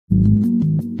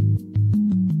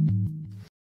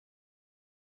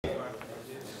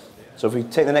So if we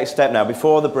take the next step now,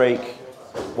 before the break,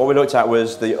 what we looked at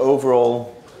was the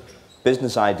overall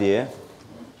business idea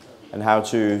and how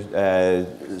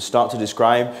to start to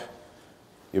describe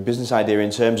your business idea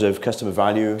in terms of customer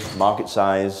value, market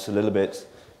size, a little bit,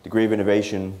 degree of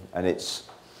innovation, and its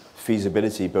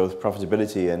feasibility, both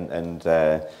profitability and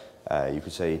you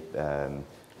could say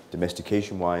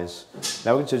domestication-wise.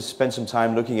 Now we're going to spend some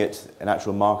time looking at an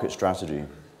actual market strategy.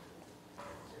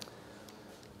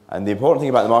 And the important thing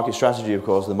about the market strategy, of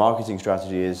course, the marketing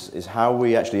strategy, is how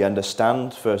we actually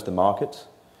understand first the market,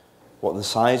 what the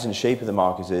size and shape of the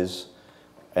market is,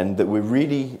 and that we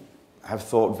really have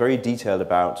thought very detailed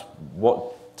about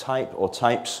what type or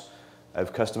types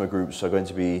of customer groups are going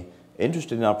to be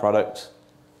interested in our product.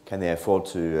 Can they afford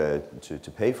to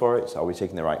pay for it? Are we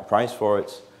taking the right price for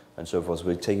it? And so forth. So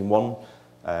we're taking one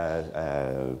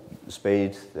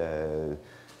spade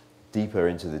deeper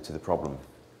into the problem.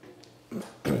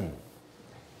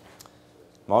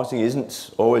 Marketing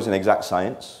isn't always an exact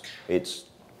science. It's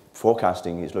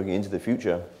forecasting, it's looking into the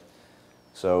future.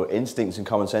 So instincts and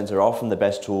common sense are often the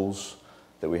best tools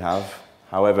that we have.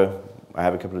 However, I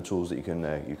have a couple of tools that you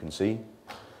can see.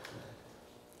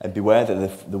 And beware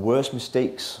that the worst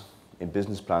mistakes in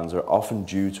business plans are often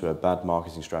due to a bad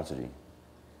marketing strategy.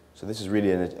 So this is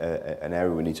really an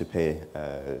area we need to pay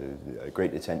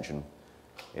great attention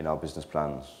in our business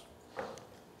plans.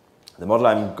 The model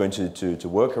I'm going to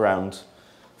work around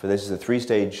for this is a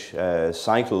three-stage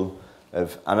cycle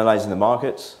of analyzing the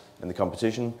market and the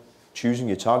competition, choosing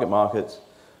your target market,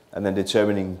 and then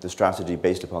determining the strategy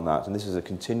based upon that. And this is a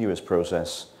continuous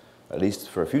process, at least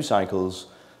for a few cycles,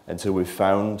 until we've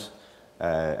found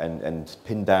and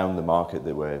pinned down the market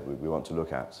that we want to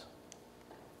look at.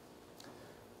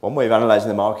 One way of analyzing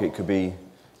the market could be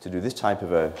to do this type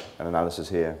of an analysis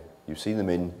here. You've seen them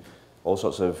in all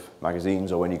sorts of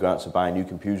magazines, or when you go out to buy a new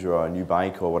computer or a new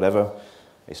bike or whatever.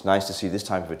 It's nice to see this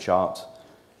type of a chart.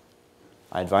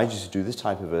 I advise you to do this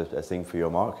type of a thing for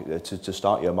your market, to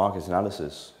start your market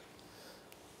analysis.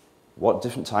 What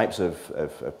different types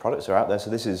of products are out there?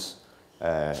 So this is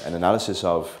an analysis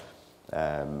of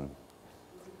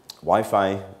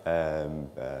Wi-Fi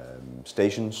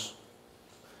stations.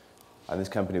 And this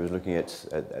company was looking at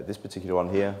this particular one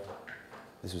here.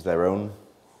 This was their own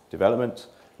development.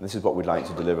 And this is what we'd like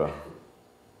to deliver.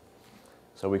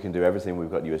 So we can do everything. We've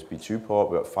got USB 2 port,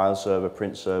 we've got file server,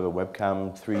 print server,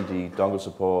 webcam, 3G dongle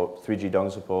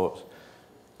support,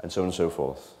 and so on and so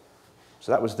forth.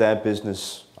 So that was their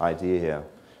business idea here.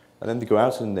 And then they go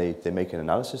out and they make an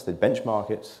analysis, they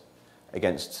benchmark it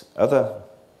against other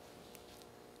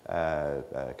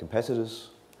competitors,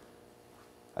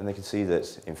 and they can see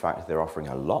that, in fact, they're offering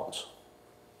a lot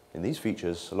in these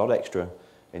features, a lot extra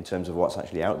in terms of what's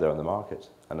actually out there on the market.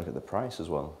 And look at the price as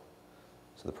well.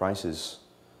 So the price is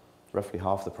roughly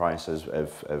half the price of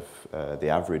the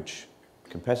average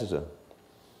competitor.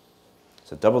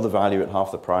 So double the value at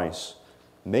half the price.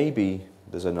 Maybe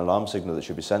there's an alarm signal that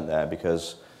should be sent there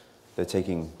because they're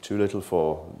taking too little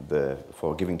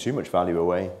for giving too much value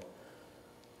away,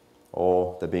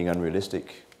 or they're being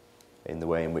unrealistic in the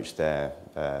way in which they're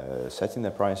setting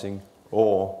their pricing,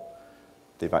 or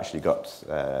they've actually got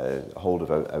hold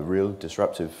of a real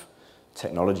disruptive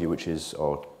technology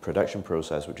or production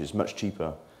process which is much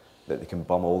cheaper, that they can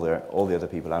bomb all the other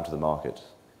people out of the market.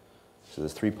 So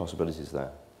there's three possibilities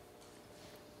there.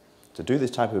 To do this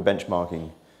type of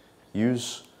benchmarking,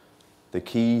 use the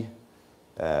key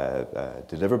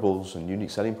deliverables and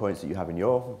unique selling points that you have in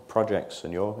your projects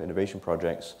and your innovation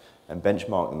projects, and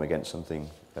benchmark them against something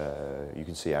you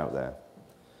can see out there.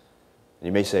 And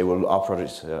you may say, well, our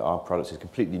product is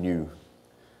completely new.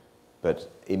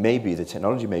 But it may be, the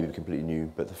technology may be completely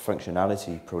new, but the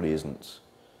functionality probably isn't.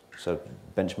 So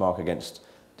benchmark against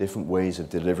different ways of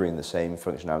delivering the same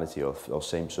functionality or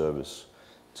same service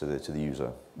to the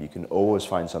user. You can always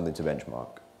find something to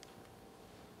benchmark.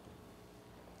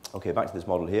 Okay, back to this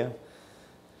model here.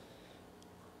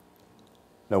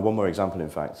 Now, one more example, in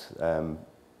fact.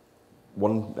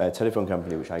 One telephone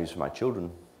company which I use for my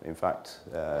children, in fact,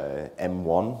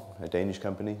 M1, a Danish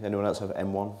company. Anyone else have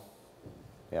M1?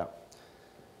 Yeah.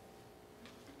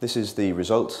 This is the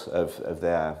result of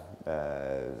their,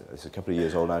 it's a couple of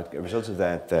years old now, a result of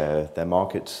their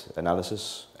market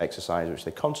analysis exercise, which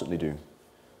they constantly do.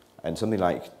 And something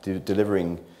like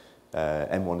delivering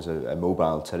M1 is a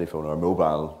mobile telephone or a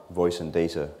mobile voice and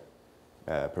data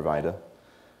provider.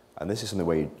 And this is something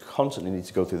where you constantly need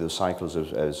to go through those cycles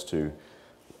as to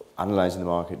analysing the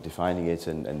market, defining it,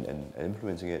 and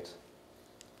implementing it.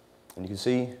 And you can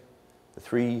see the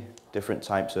three different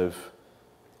types of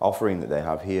offering that they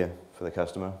have here for the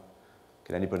customer.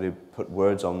 Can anybody put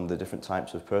words on the different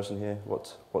types of person here?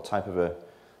 What type of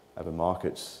a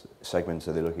market segment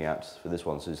are they looking at for this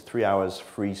one? So it's 3 hours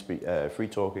free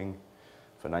talking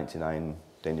for 99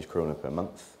 Danish kroner per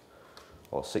month,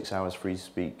 or 6 hours free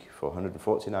speak for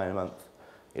 149 a month,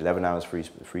 11 hours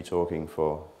free talking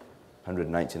for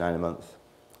 199 a month.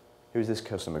 Who's this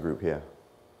customer group here?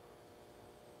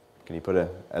 Can you put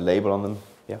a label on them?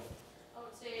 Yeah? I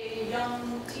would say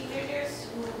young teenagers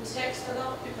who text a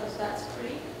lot because that's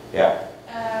free. Yeah.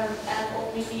 And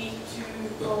only need to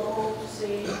go home to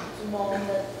say to mom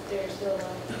that they're still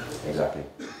alive. Exactly.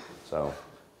 So,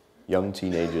 young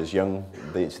teenagers,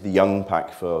 it's the young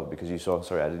pack for, because you saw,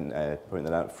 sorry I didn't point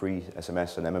that out, free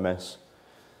SMS and MMS,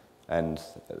 and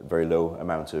a very low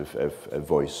amount of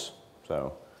voice.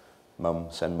 So, mum,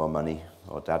 send more money,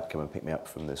 or dad, come and pick me up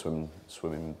from the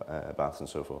swimming baths and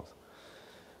so forth.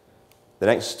 The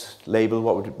next label,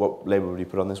 what label would you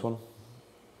put on this one?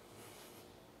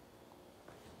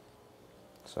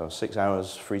 So 6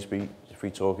 hours free speech, free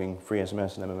talking, free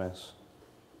SMS and MMS.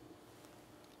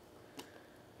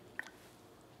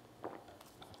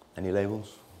 Any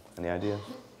labels? Any ideas?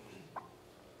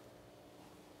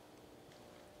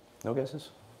 No guesses?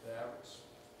 The average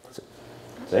person.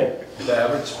 Say? The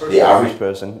average person. The average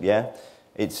person, yeah.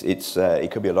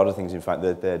 It could be a lot of things. In fact,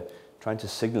 they're trying to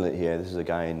signal it here. This is a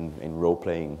guy in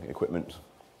role-playing equipment.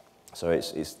 So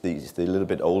it's the little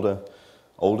bit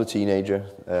older teenager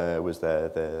was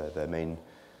their main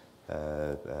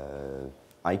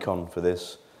icon for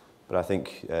this. But I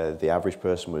think the average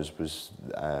person was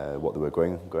what they were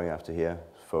going after here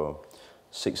for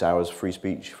 6 hours free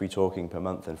speech, free talking per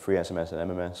month, and free SMS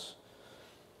and MMS.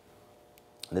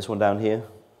 And this one down here,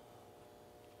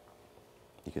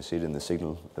 you can see it in the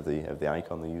signal of the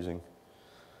icon they're using.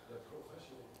 The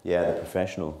professional. Yeah, the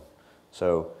professional.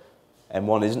 So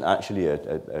M1 isn't actually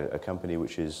a company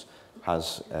which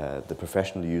has the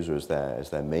professional user as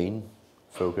their main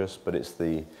focus, but it's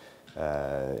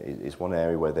one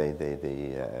area where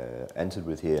they entered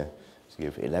with here to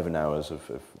give 11 hours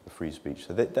of free speech.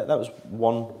 So that was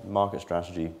one market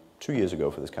strategy 2 years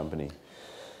ago for this company.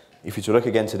 If you to look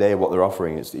again today at what they're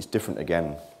offering, it's different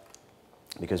again.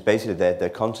 Because basically they're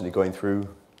constantly going through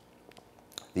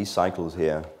these cycles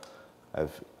here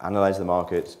of analyze the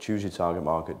market, choose your target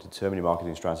market, determine your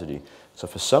marketing strategy. So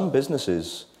for some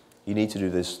businesses, you need to do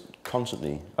this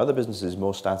constantly. Other businesses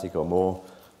more static or more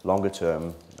longer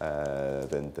term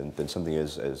than something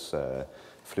as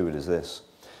fluid as this.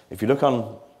 If you look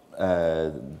on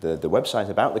the website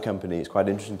about the company, it's quite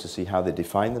interesting to see how they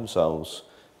define themselves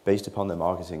based upon their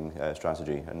marketing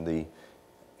strategy, and the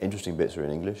interesting bits are in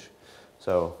English.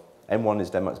 So M1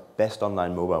 is Denmark's best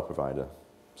online mobile provider.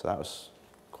 So that was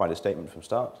quite a statement from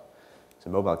start. It's a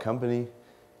mobile company.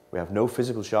 We have no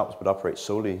physical shops but operate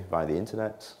solely via the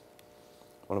internet.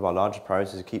 One of our largest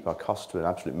priorities is to keep our costs to an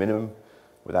absolute minimum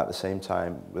without at the same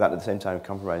time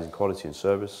compromising quality and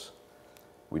service.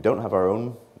 We don't have our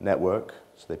own network,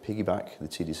 so they piggyback the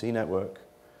TDC network,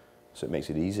 so it makes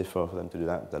it easier for them to do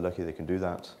that. They're lucky they can do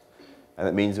that. And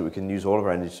that means that we can use all of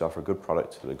our energy to offer a good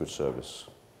product and a good service.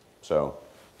 So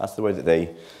that's the way that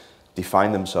they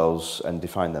define themselves and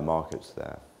define their markets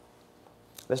there.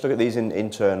 Let's look at these in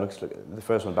turn. Let's look at the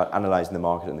first one about analysing the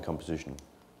market and the composition.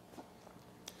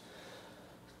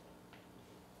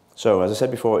 So, as I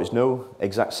said before, it's no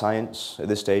exact science at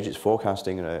this stage. It's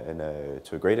forecasting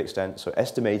to a great extent. So,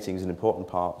 estimating is an important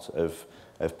part of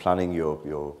planning your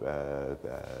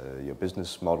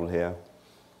business model here.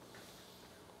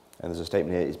 And there's a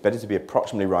statement here: it's better to be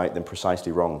approximately right than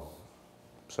precisely wrong.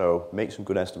 So, make some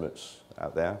good estimates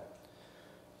out there.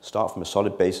 Start from a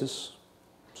solid basis.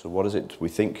 So, what is it we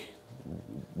think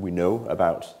we know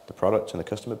about the product and the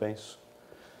customer base?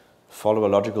 Follow a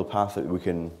logical path that we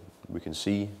can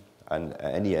see. And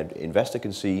any investor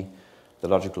can see the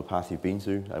logical path you've been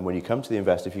through. And when you come to the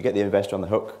investor, if you get the investor on the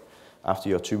hook after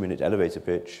your 2-minute elevator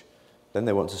pitch, then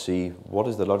they want to see what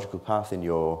is the logical path in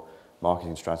your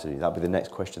marketing strategy. That'll be the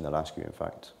next question they'll ask you, in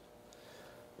fact.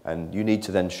 And you need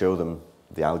to then show them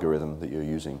the algorithm that you're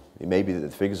using. It may be that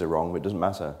the figures are wrong, but it doesn't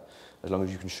matter, as long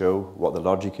as you can show what the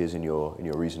logic is in your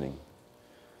reasoning.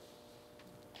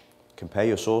 Compare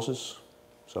your sources.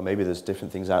 So maybe there's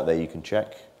different things out there you can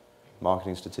check.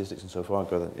 Marketing statistics and so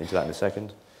forth. I'll go into that in a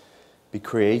second. Be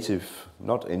creative,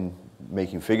 not in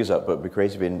making figures up, but be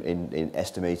creative in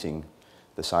estimating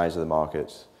the size of the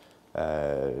market.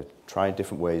 Try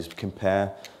different ways,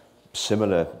 compare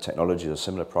similar technologies or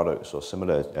similar products or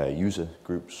similar user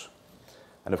groups.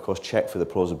 And of course, check for the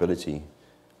plausibility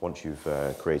once you've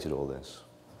created all this.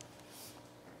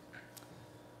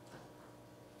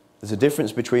 There's a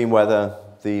difference between whether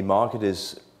the market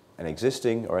is an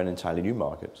existing or an entirely new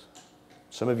market.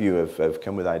 Some of you have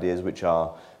come with ideas which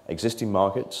are existing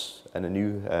markets and a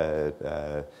new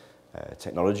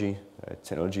technology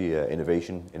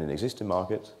innovation in an existing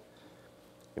market,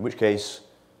 in which case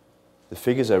the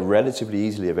figures are relatively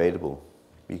easily available.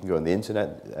 You can go on the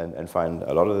internet and find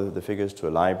a lot of the figures, to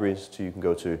libraries, you can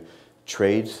go to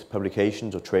trade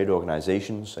publications or trade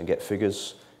organizations and get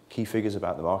figures, key figures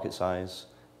about the market size,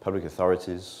 public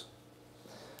authorities.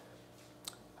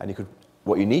 And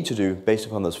what you need to do, based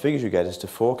upon those figures you get, is to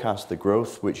forecast the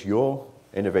growth which your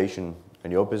innovation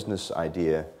and your business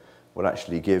idea will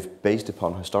actually give based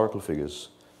upon historical figures.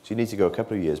 So you need to go a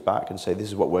couple of years back and say, this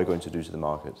is what we're going to do to the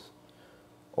market,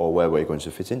 or where we're going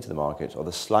to fit into the market, or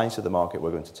the slice of the market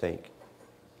we're going to take.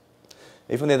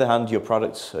 If, on the other hand, your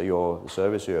product, or your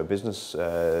service, or your business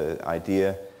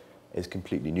idea is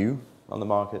completely new on the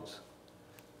market,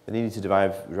 then you need to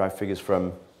derive figures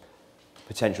from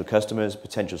potential customers,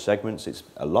 potential segments. It's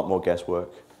a lot more guesswork.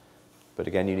 But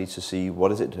again, you need to see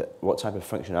what is it, what type of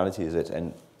functionality is it,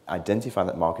 and identify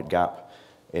that market gap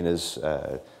in as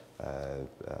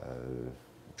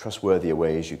trustworthy a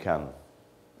way as you can.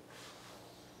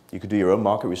 You could do your own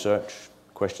market research,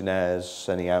 questionnaires,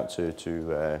 sending out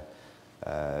to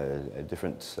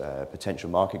different potential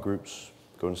market groups.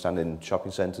 Go and stand in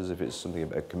shopping centres if it's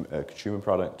something, a consumer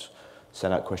product.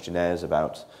 Send out questionnaires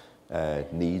about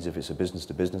needs if it's a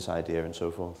business-to-business idea and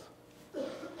so forth.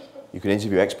 You can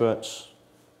interview experts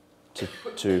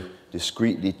to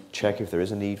discreetly check if there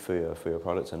is a need for your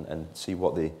product and see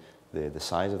what the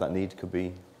size of that need could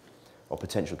be, or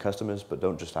potential customers, but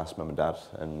don't just ask mum and dad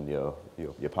and your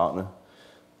partner.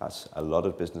 That's a lot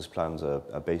of business plans are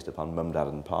based upon mum, dad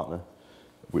and partner,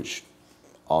 which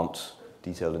aren't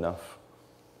detailed enough.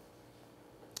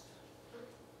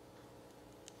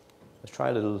 Let's try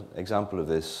a little example of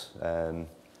this.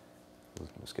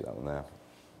 Let's get that one there.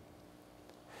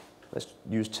 Let's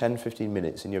use 10-15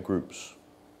 minutes in your groups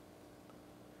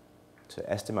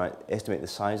to estimate the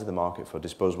size of the market for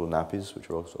disposable nappies, which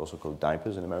are also called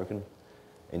diapers in American,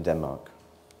 in Denmark.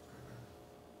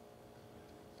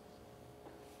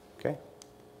 Okay?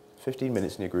 15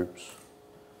 minutes in your groups.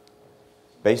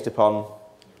 Based upon,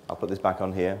 I'll put this back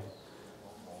on here,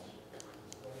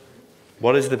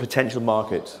 what is the potential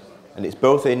market? And it's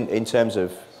both in terms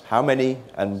of how many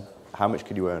and how much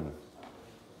could you earn.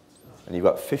 And you've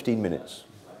got 15 minutes.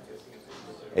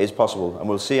 It is possible, and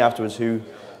we'll see afterwards who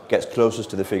gets closest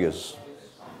to the figures.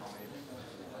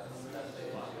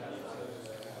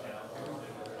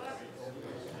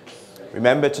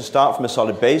 Remember to start from a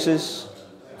solid basis,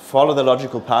 follow the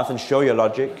logical path and show your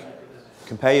logic,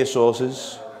 compare your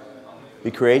sources,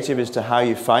 be creative as to how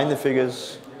you find the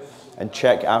figures, and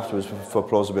check afterwards for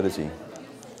plausibility.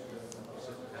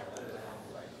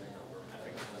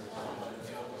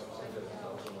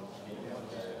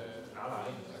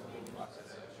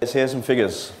 Let's hear some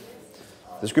figures.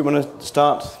 This group want to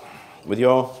start with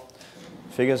your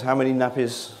figures. How many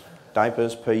nappies,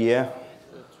 diapers per year?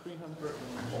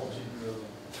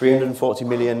 340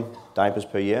 million diapers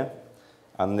per year.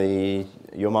 And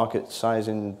your market size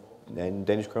in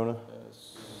Danish kroner?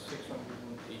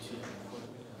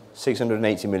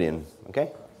 680 million.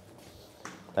 Okay.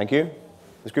 Thank you.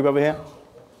 This group over here?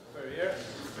 Per year?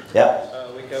 Yeah.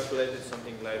 We calculated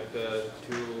something like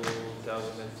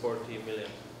 2,040 million.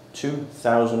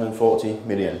 2,040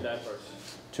 million. Diapers.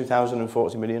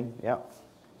 2,040 million, yeah.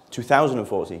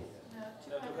 2,040.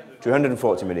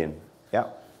 240 million, yeah.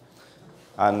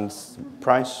 And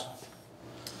price?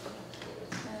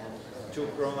 2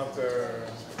 krona per...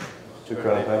 2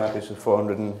 krona per nappies, so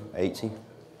 480.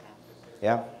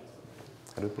 Ja.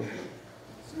 Er du på?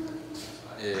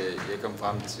 Jeg kom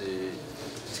frem til,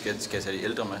 skal jeg tage de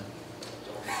ældre med?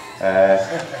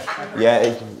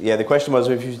 Yeah, the question was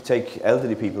if you should take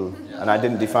elderly people, and I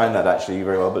didn't define that actually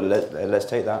very well, but let's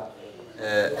take that.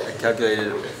 I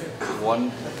calculated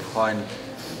 1 point.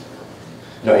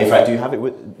 No, in fact, do you have it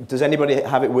with? Does anybody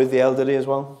have it with the elderly as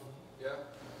well? Yeah.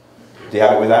 Do you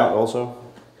have it without also?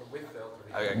 With the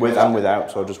elderly. With and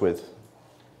without, or just with?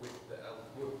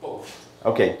 With both.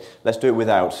 Okay, let's do it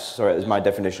without. Sorry, there's my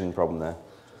definition problem there.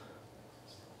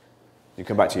 You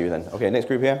come back to you then. Okay, next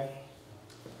group here.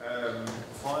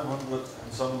 500 and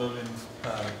some million.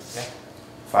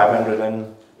 500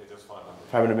 and Yeah, just 500.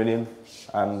 500 million,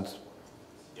 and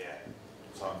Yeah,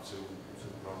 time to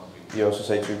krona. you also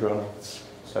say 2 kroner.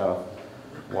 So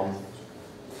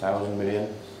 1,000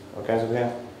 million. Okay, so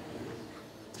here.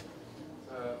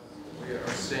 We are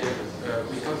saying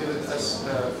we calculate it as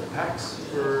packs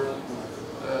per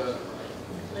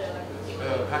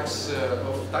packs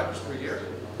of diapers per year.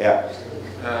 Yeah.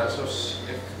 So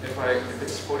if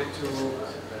it's 42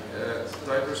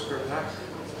 diapers per pack,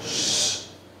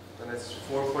 then it's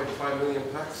 4.5 million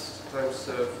packs times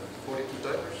 42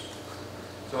 diapers.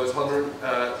 So it's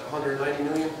 190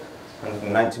 million.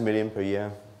 190 million per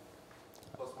year.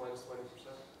 Plus minus 20%.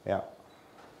 Yeah.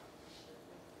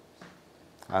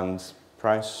 And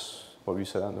price, what would you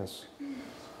say that is?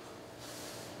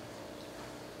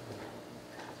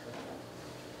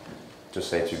 Just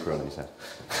say 2 krona, you said.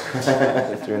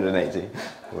 380.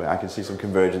 Well, I can see some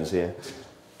convergence here.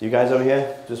 You guys over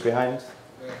here, just behind?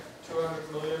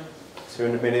 200 million.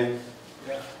 200 million?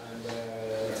 Yeah, and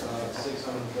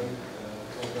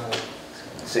 625.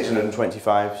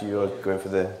 625, so you're going for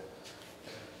the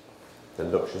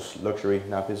luxury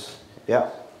nappies. Yeah.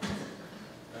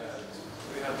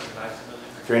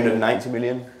 390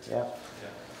 million, yeah. Yeah,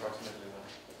 approximately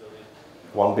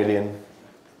 1 billion.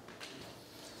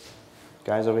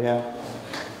 Guys over here?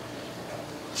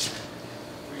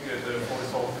 We get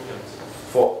 44 million.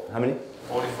 How many?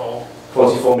 44.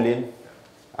 44 million.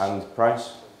 And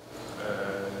price?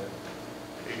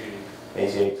 88.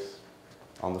 88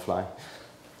 on the fly.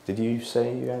 Did you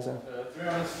say you guys are?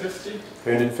 350.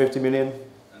 350 million?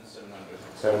 And 700.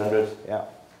 700, yeah.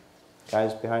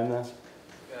 Guys behind there?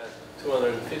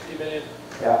 250 million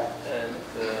Yeah. and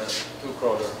 2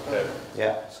 kroner.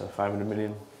 Yeah, so 500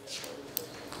 million.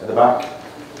 At the back?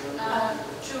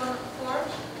 204.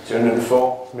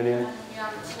 204 million? And we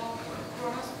have 4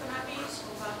 kroner per nappy, so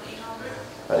about 800.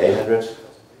 About 800.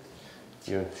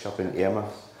 You're shopping Irma.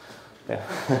 Yeah.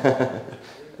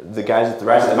 The guys at the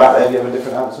right at the back there, do you have a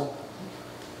different answer?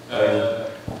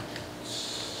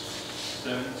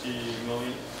 70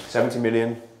 million. 70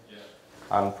 million. Yeah.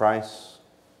 And price?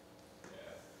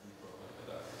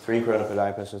 Yeah, 3 krona per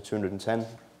diaper, so 210.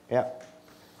 Yeah.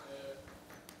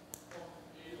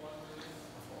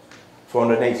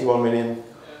 481 million.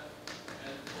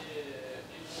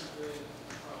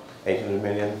 800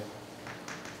 million.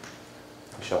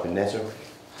 Shopping Netto.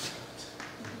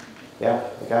 Yeah,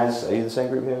 the guys, are you the same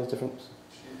group here? Is different?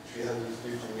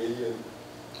 350 million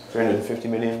 350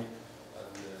 million. and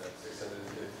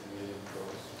 650 million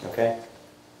kroner. Okay.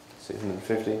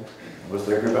 650. Was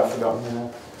there a group I've forgotten here?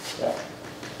 Yeah.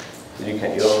 Did you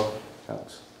get your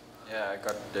counts? Yeah, I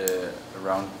got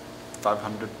around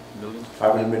 500 million.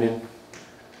 500 million.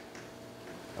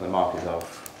 And the market of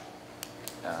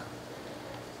Yeah,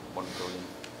 1 billion.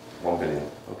 1 billion.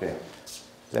 Okay.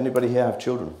 Does anybody here have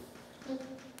children?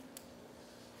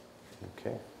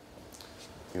 Okay.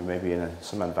 You may be in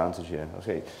some advantage here.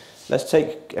 Okay. Let's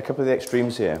take a couple of the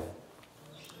extremes here.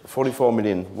 44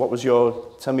 million. What was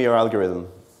tell me your algorithm.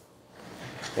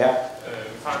 Yeah? We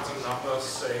found some numbers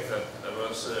saying that there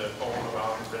was born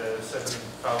around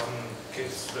 7,000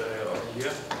 kids a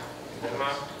year in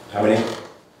Denmark. How many?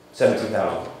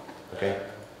 70,000. Okay.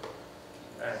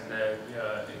 And we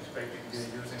are expecting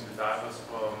using the diapers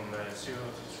from 0 to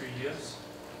 3 years.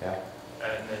 Yeah.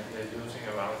 And we are using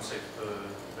around 6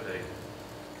 per day.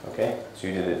 Okay. So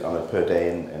you did it on a per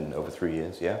day and over 3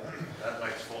 years, yeah? That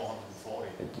makes 440.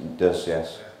 It does,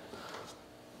 yes.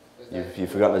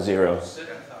 You've forgotten a zero. No,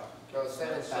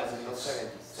 7,000, not 7.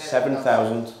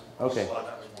 7,000. Okay.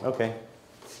 Okay.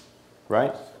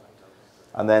 Right.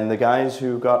 And then the guys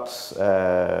who got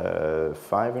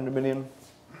 500 million?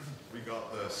 We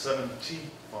got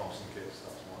 70,000 kids,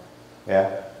 that's why.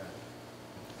 Yeah.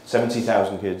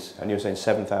 70,000 kids. And you're saying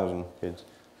 7,000 kids?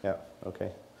 Yeah.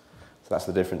 Okay. So that's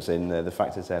the difference in the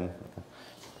factor 10.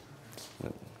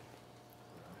 Let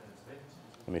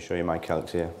me show you my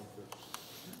calcs here.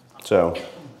 So,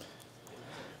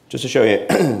 just to show you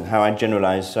how I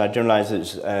generalise. So I generalise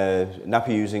that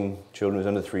nappy using children who's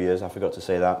under 3 years. I forgot to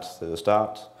say that at the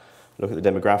start. Look at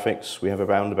the demographics. We have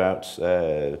around about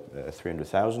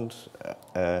 300,000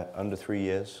 under 3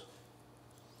 years.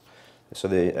 So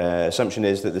the assumption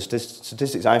is that the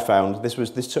statistics I found, this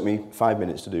took me 5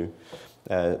 minutes to do.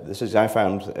 The statistics I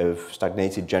found have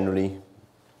stagnated generally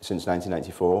since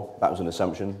 1994. That was an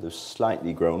assumption. They've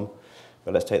slightly grown,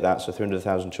 but let's take that. So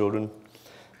 300,000 children.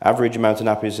 Average amount of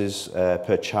nappies is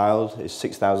per child is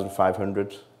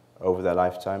 6,500 over their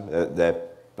lifetime. Not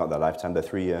their lifetime, their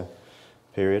 3-year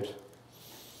period.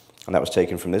 And that was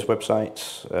taken from this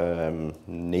website,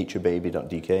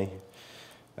 naturebaby.dk.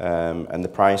 And the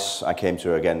price I came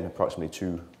to, again, approximately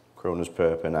 2 kroner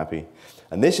per nappy.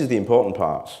 And this is the important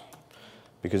part,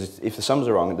 because if the sums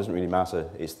are wrong, it doesn't really matter.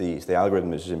 It's the algorithm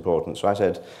that is important. So I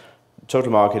said,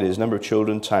 total market is number of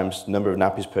children times number of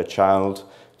nappies per child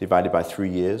divided by 3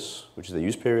 years, which is the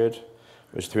use period,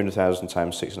 which is 300,000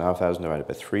 times 6,500 divided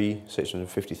by 3,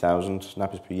 650,000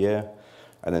 nappies per year,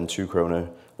 and then 2 kroner,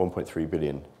 1.3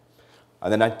 billion.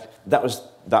 And then that was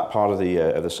that part of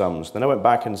the sums. Then I went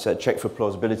back and said, check for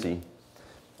plausibility.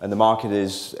 And the market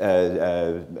is,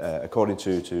 according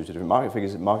to different market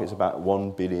figures, the market's about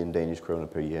 1 billion Danish kroner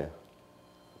per year.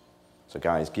 So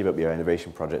guys, give up your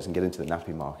innovation projects and get into the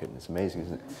nappy market. It's amazing,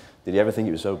 isn't it? Did you ever think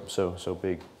it was so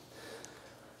big?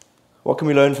 What can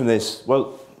we learn from this?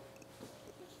 Well,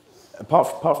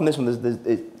 apart from this one,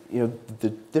 the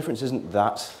difference isn't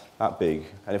that big.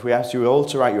 And if we asked you all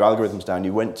to write your algorithms down,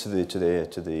 you went to the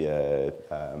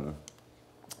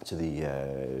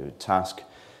task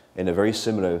in a very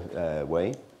similar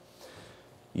way.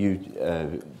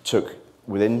 You took,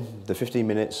 within the 15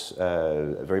 minutes,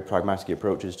 very pragmatic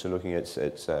approaches to looking at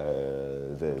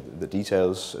the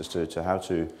details as to how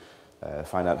to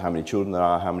find out how many children there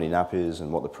are, how many nappies,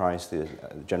 and what the price, the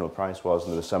general price was,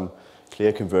 and there was some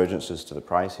clear convergences to the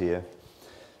price here.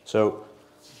 So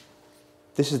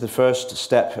this is the first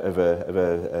step of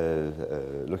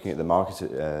looking at the market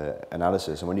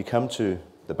analysis. And when you come to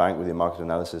the bank with your market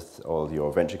analysis, or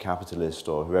your venture capitalist,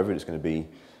 or whoever it's going to be,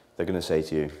 they're going to say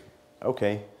to you,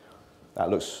 okay, that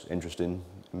looks interesting,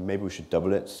 maybe we should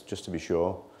double it just to be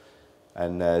sure.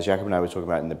 And as Jacob and I were talking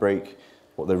about in the break,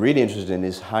 what they're really interested in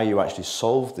is how you actually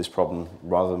solve this problem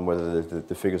rather than whether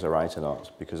the figures are right or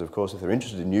not. Because of course, if they're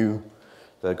interested in you,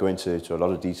 they'll go into a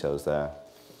lot of details there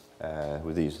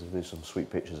with these. There's some sweet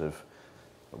pictures of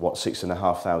what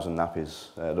 6,500 nappies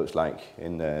looks like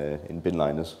in bin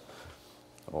liners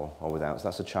or without. So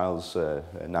that's a child's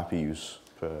nappy use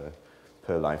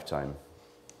per lifetime.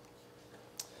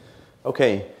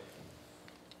 Okay,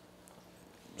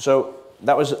 so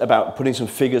that was about putting some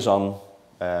figures on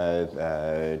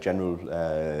general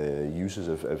uses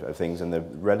of things, and they're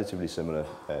relatively similar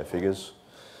figures.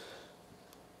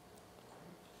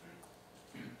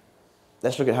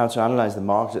 Let's look at how to analyze the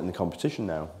market and the competition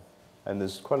now. And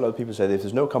there's quite a lot of people say that if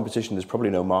there's no competition, there's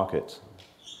probably no market.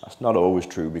 That's not always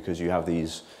true, because you have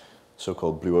these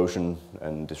so-called blue ocean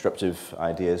and disruptive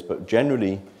ideas, but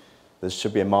generally there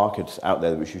should be a market out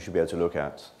there which you should be able to look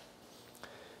at.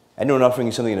 Anyone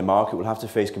offering something in a market will have to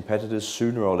face competitors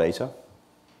sooner or later.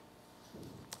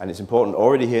 And it's important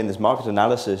already here in this market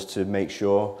analysis to make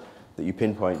sure that you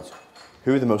pinpoint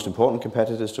who are the most important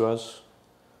competitors to us,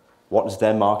 what is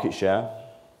their market share,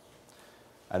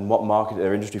 and what market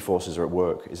their industry forces are at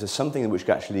work. Is there something which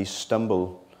can actually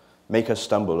make us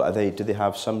stumble? Do they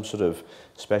have some sort of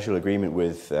special agreement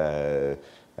with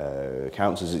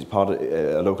councils? Is it part of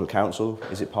a local council?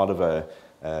 Is it part of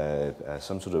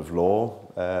some sort of law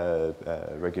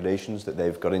regulations that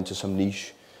they've got into some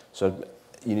niche? So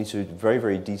you need to very,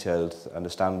 very detailed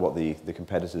understand what the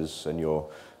competitors and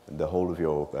the whole of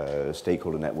your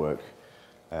stakeholder network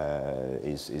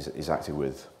is active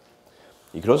with.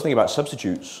 You could also think about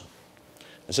substitutes.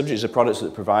 And substitutes are products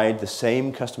that provide the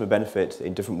same customer benefit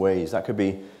in different ways. That could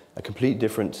be a complete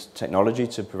different technology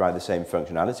to provide the same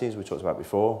functionality as we talked about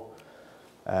before.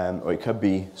 Or it could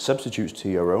be substitutes to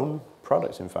your own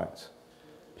products, in fact.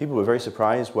 People were very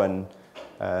surprised when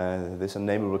this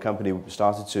unnameable company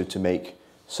started to make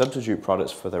substitute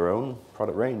products for their own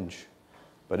product range.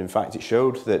 But in fact, it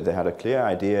showed that they had a clear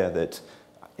idea that,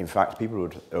 in fact, people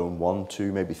would own 1,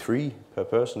 2, maybe 3 per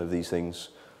person of these things.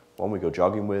 One we go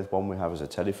jogging with, one we have as a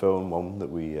telephone, one that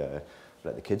we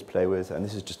let the kids play with, and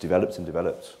this is just developed and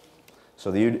developed.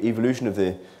 So the evolution of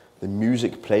the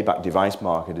music playback device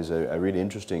market is a really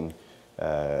interesting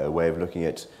way of looking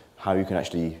at how you can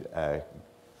actually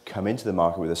come into the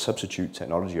market with a substitute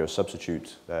technology or a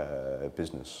substitute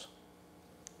business.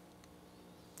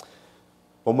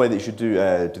 One way that you should do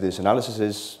this analysis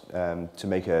is to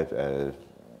make a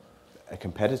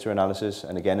competitor analysis,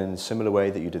 and again, in a similar way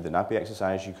that you did the nappy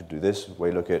exercise, you could do this, where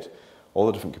you look at all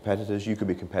the different competitors. You could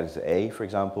be competitor A, for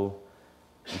example,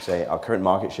 and say our current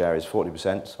market share is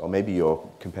 40%, or maybe you're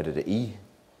competitor E,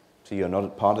 so you're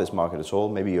not part of this market at all.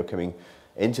 Maybe you're coming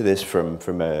into this from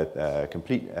a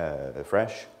complete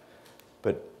fresh,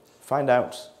 but find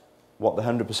out what the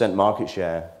 100% market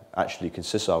share actually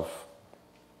consists of.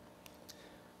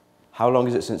 How long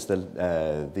is it since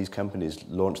these companies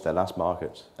launched their last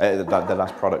market, their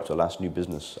last product or last new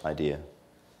business idea?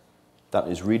 That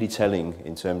is really telling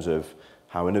in terms of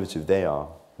how innovative they are,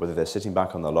 whether they're sitting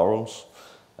back on their laurels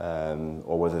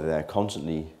or whether they're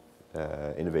constantly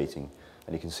innovating.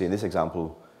 And you can see in this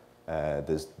example,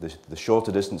 the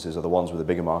shorter distances are the ones with the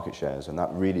bigger market shares, and that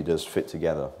really does fit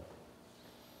together,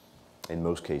 in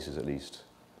most cases at least.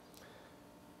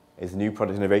 Is the new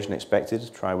product innovation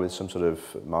expected? Try with some sort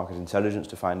of market intelligence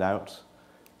to find out.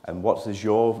 And what is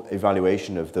your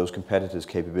evaluation of those competitors'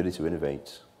 capability to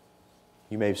innovate?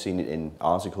 You may have seen it in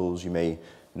articles, you may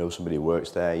know somebody who works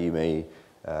there, you may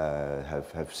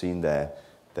have seen their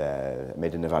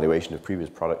made an evaluation of previous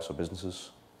products or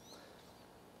businesses.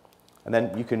 And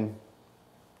then you can,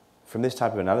 from this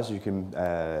type of analysis, you can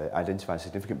identify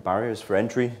significant barriers for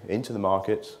entry into the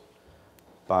market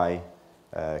by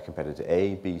competitor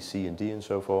A, B, C, and D, and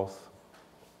so forth.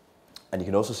 And you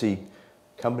can also see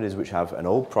companies which have an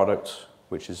old product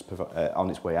which is on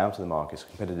its way out of the market. So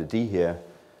competitor D here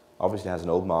obviously has an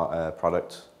old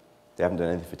product. They haven't done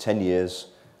anything for 10 years,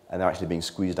 and they're actually being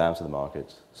squeezed out of the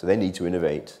market. So they need to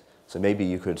innovate. So maybe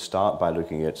you could start by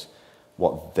looking at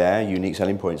what their unique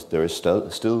selling points. There is still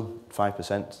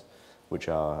 5% which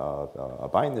are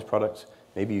buying this product.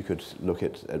 Maybe you could look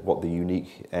at what the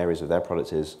unique areas of their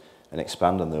product is and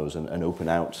expand on those and open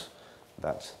out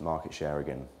that market share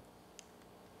again.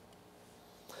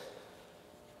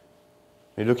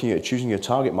 You're looking at choosing your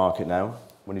target market now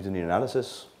when you've done your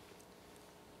analysis.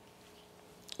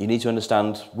 You need to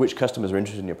understand which customers are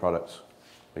interested in your product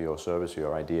or your service or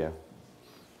your idea.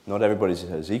 Not everybody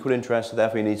has equal interest, so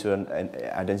therefore you need to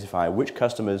identify which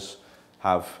customers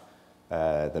have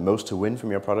the most to win from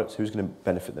your product, who's going to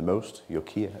benefit the most. Your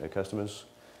key customers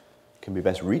can be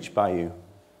best reached by you.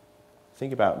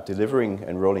 Think about delivering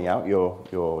and rolling out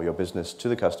your business to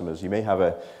the customers. You may have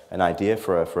an idea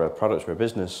for a product or a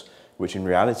business which in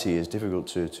reality is difficult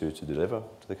to deliver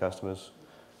to the customers,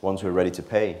 ones who are ready to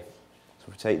pay. So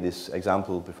if we take this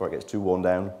example before it gets too worn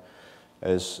down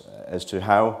as to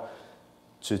how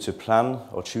to plan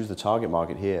or choose the target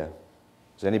market here.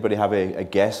 Does anybody have a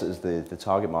guess as the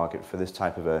target market for this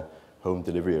type of a home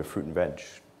delivery of fruit and veg?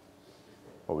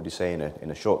 What would you say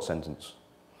in a short sentence?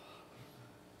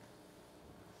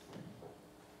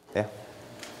 Yeah?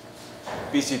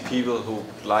 Busy people who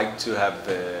like to have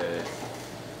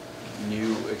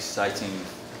new, exciting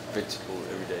vegetable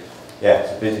every day. Yeah,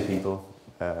 so busy people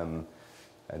and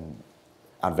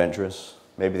adventurous.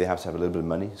 Maybe they have to have a little bit of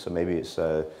money, so maybe it's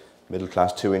middle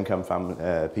class,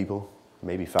 2-income people.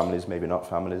 Maybe families, maybe not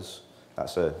families.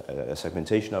 That's a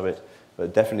segmentation of it.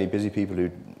 But definitely busy people who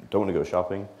don't want to go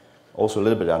shopping. Also a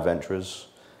little bit adventurous.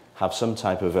 Have some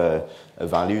type of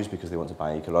values because they want to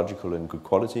buy ecological and good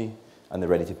quality, and they're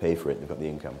ready to pay for it. They've got the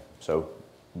income. So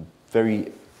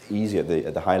very easy at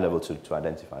the high level to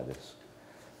identify this.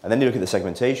 And then you look at the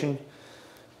segmentation.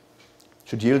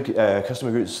 Should yield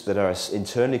customer groups that are as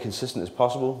internally consistent as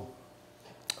possible,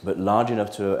 but large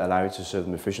enough to allow you to serve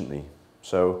them efficiently.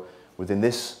 So within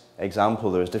this example,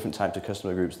 there's different types of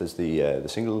customer groups. There's the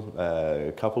single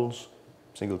couples,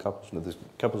 and there's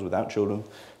couples without children,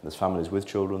 there's families with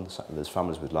children, there's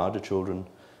families with larger children,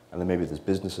 and then maybe there's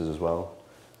businesses as well.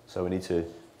 So we need to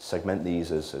segment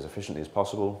these as efficiently as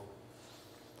possible.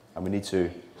 And we need to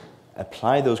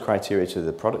apply those criteria to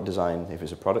the product design. If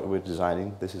it's a product we're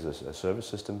designing, this is a service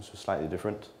system, so slightly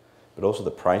different. But also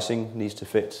the pricing needs to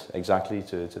fit exactly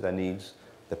to their needs,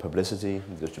 the publicity,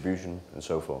 the distribution, and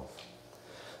so forth.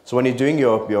 So when you're doing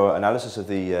your analysis of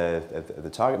the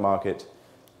target market,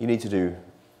 you need to do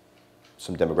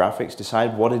some demographics,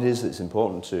 decide what it is that's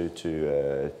important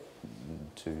to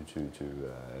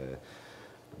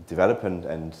develop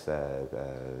and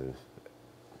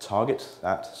target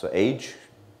that. So age,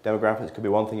 demographics could be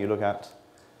one thing you look at.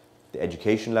 The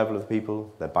education level of the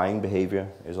people, their buying behavior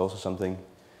is also something.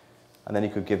 And then you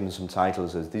could give them some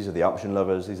titles as these are the option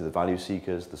lovers, these are the value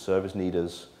seekers, the service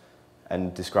needers,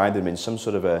 and describe them in some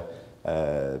sort of a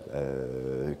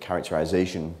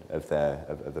characterization of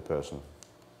the person.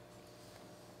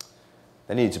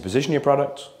 Then you need to position your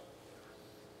product.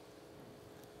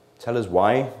 Tell us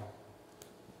why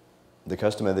the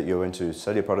customer that you're going to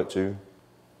sell your product to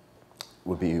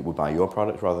would buy your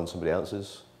product rather than somebody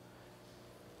else's.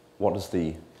 What is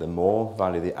the more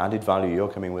value, the added value you're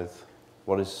coming with?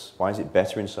 Why is it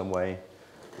better in some way?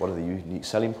 What are the unique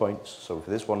selling points? So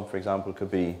for this one, for example, could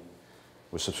be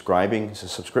we're subscribing. It's a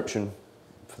subscription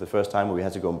for the first time where we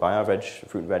had to go and buy our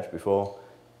fruit and veg before.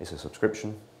 It's a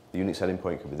subscription. The unique selling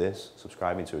point could be this,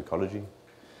 subscribing to ecology.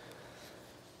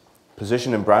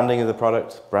 Position and branding of the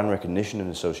product, brand recognition and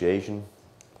association,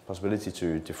 possibility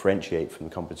to differentiate from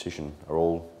the competition are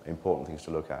all important things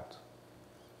to look at.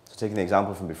 So taking the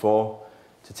example from before,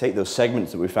 to take those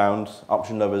segments that we found,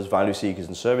 option lovers, value seekers,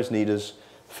 and service needers,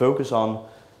 focus on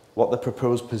what the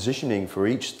proposed positioning for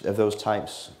each of those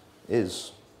types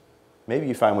is. Maybe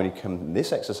you find when you come in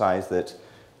this exercise that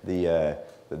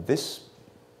that this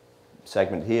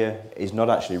segment here is not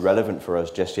actually relevant for us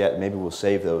just yet. Maybe we'll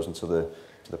save those until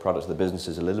the products of the business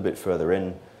is a little bit further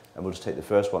in, and we'll just take the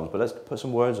first ones. But let's put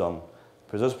some words on.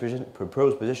 Proposed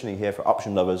positioning here for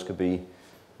option lovers could be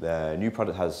the new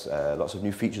product has lots of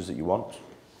new features that you want.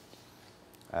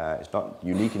 It's not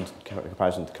unique in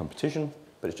comparison to competition,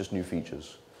 but it's just new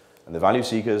features. And the value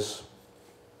seekers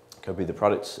Could be the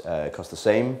products cost the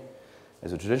same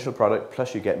as a traditional product,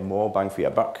 plus you get more bang for your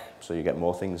buck, so you get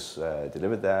more things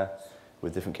delivered there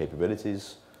with different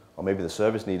capabilities. Or maybe the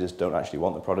service needers don't actually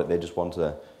want the product, they just want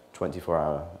a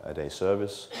 24-hour-a-day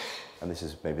service. And this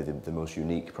is maybe the most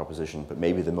unique proposition, but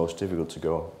maybe the most difficult to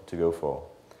go for.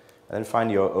 And then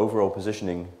find your overall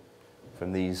positioning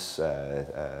from these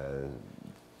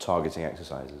targeting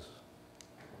exercises.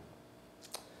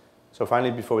 So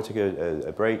finally, before we take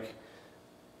a break,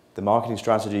 the marketing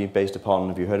strategy based upon,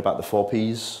 have you heard about the 4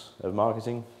 Ps of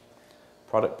marketing?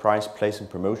 Product, price, place, and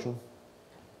promotion.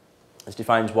 This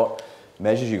defines what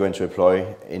measures you're going to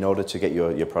employ in order to get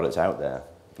your products out there.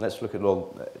 Let's look at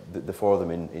all the 4 of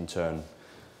them in turn.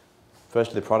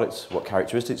 Firstly, the product. What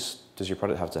characteristics does your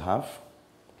product have to have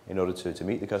in order to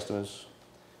meet the customers?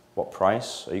 What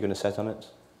price are you going to set on it?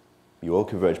 You all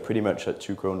converge pretty much at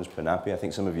 2 kroner per nappy. I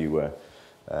think some of you were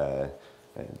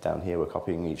down here were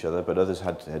copying each other, but others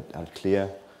had clear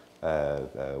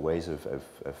ways of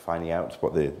finding out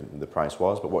what the price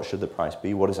was. But what should the price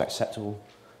be? What is acceptable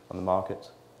on the market?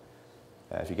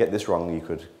 If you get this wrong, you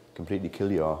could completely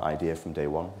kill your idea from day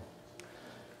one.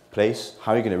 Place,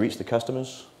 how are you going to reach the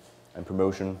customers? And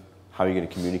promotion, how are you going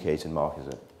to communicate and market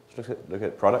it? So look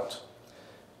at product.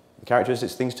 The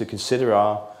characteristics, things to consider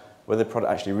are whether the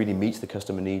product actually really meets the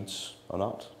customer needs or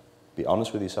not. Be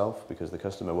honest with yourself, because the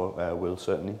customer will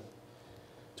certainly.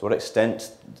 To what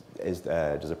extent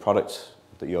does a product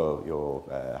that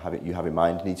you have in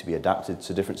mind need to be adapted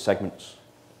to different segments?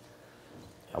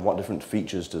 And what different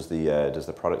features does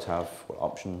the product have? What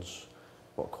options?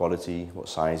 What quality? What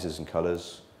sizes and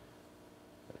colours?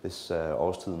 This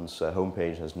Årstidens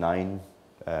homepage has 9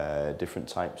 different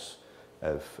types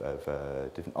of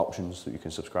different options that you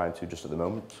can subscribe to just at the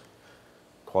moment.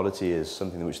 Quality is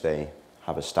something which they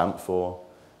have a stamp for.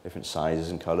 Different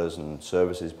sizes and colours and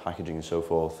services, packaging and so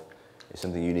forth. It's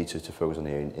something you need to focus on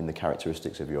here in the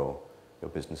characteristics of your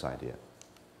business idea.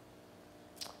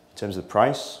 In terms of the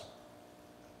price,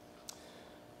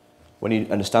 when you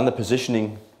understand the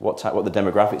positioning, what the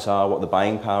demographics are, what the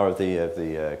buying power of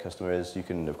the customer is, you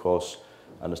can of course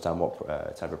understand what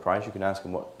type of price you can ask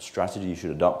and what strategy you should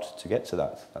adopt to get to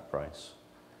that price.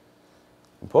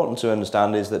 Important to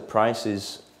understand is that price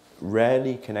is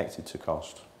rarely connected to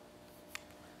cost,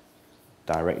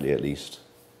 directly at least.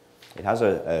 It has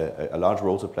a large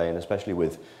role to play, and especially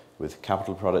with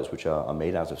capital products which are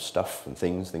made out of stuff and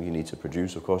things you need to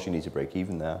produce. Of course you need to break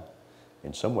even there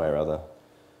in some way or other.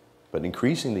 But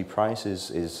increasingly price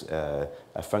is a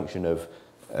function of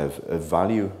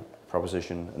value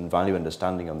proposition and value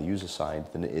understanding on the user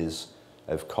side than it is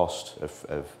of cost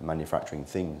of manufacturing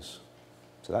things.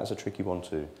 So that's a tricky one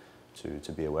to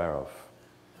be aware of.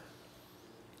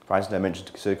 Pricing I mentioned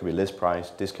to consider could be list price,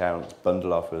 discounts,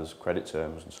 bundle offers, credit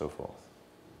terms, and so forth.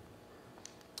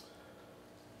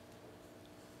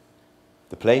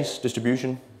 The place,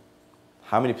 distribution,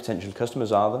 how many potential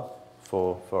customers are there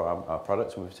for our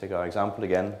products? When we take our example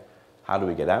again, how do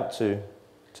we get out to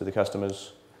the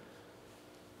customers?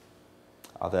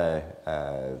 Are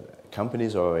there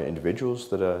companies or individuals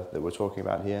that we're talking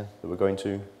about here that we're going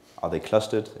to? Are they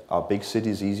clustered? Are big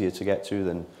cities easier to get to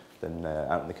than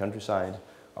out in the countryside?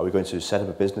 Are we going to set up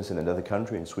a business in another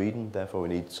country, in Sweden? Therefore we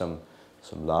need some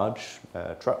large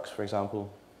trucks, for example.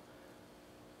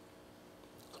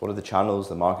 So what are the channels,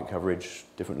 the market coverage,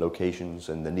 different locations,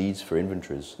 and the needs for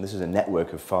inventories? And this is a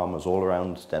network of farmers all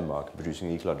around Denmark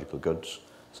producing ecological goods.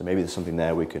 So maybe there's something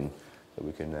there we can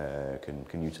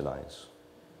utilize.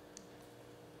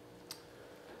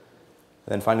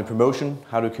 And then finally, promotion.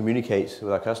 How do we communicate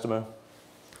with our customer?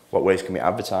 What ways can we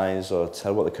advertise or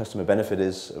tell what the customer benefit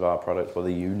is of our product? What are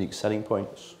the unique selling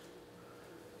points?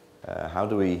 How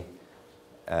do we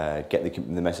get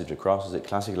the message across? Is it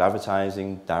classical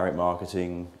advertising, direct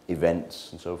marketing,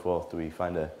 events, and so forth? Do we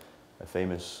find a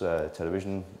famous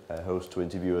television host to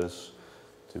interview us?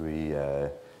 Do we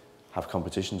have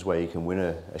competitions where you can win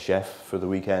a chef for the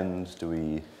weekend? Do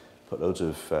we put loads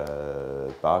of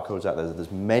barcodes out there?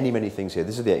 There's many things here.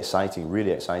 This is the exciting,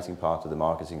 really exciting part of the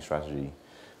marketing strategy,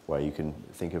 where you can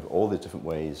think of all the different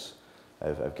ways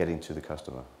of getting to the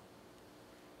customer.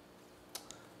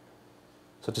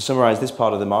 So to summarize this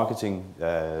part of the marketing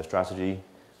strategy,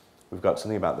 we've got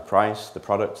something about the price, the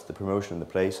product, the promotion, and the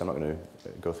place. I'm not going to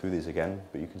go through these again,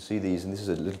 but you can see these, and this is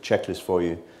a little checklist for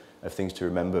you of things to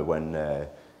remember when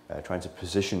trying to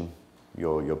position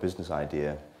your business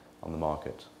idea on the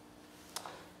market.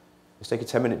 Let's take a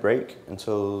 10-minute break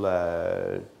until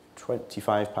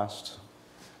 10:25.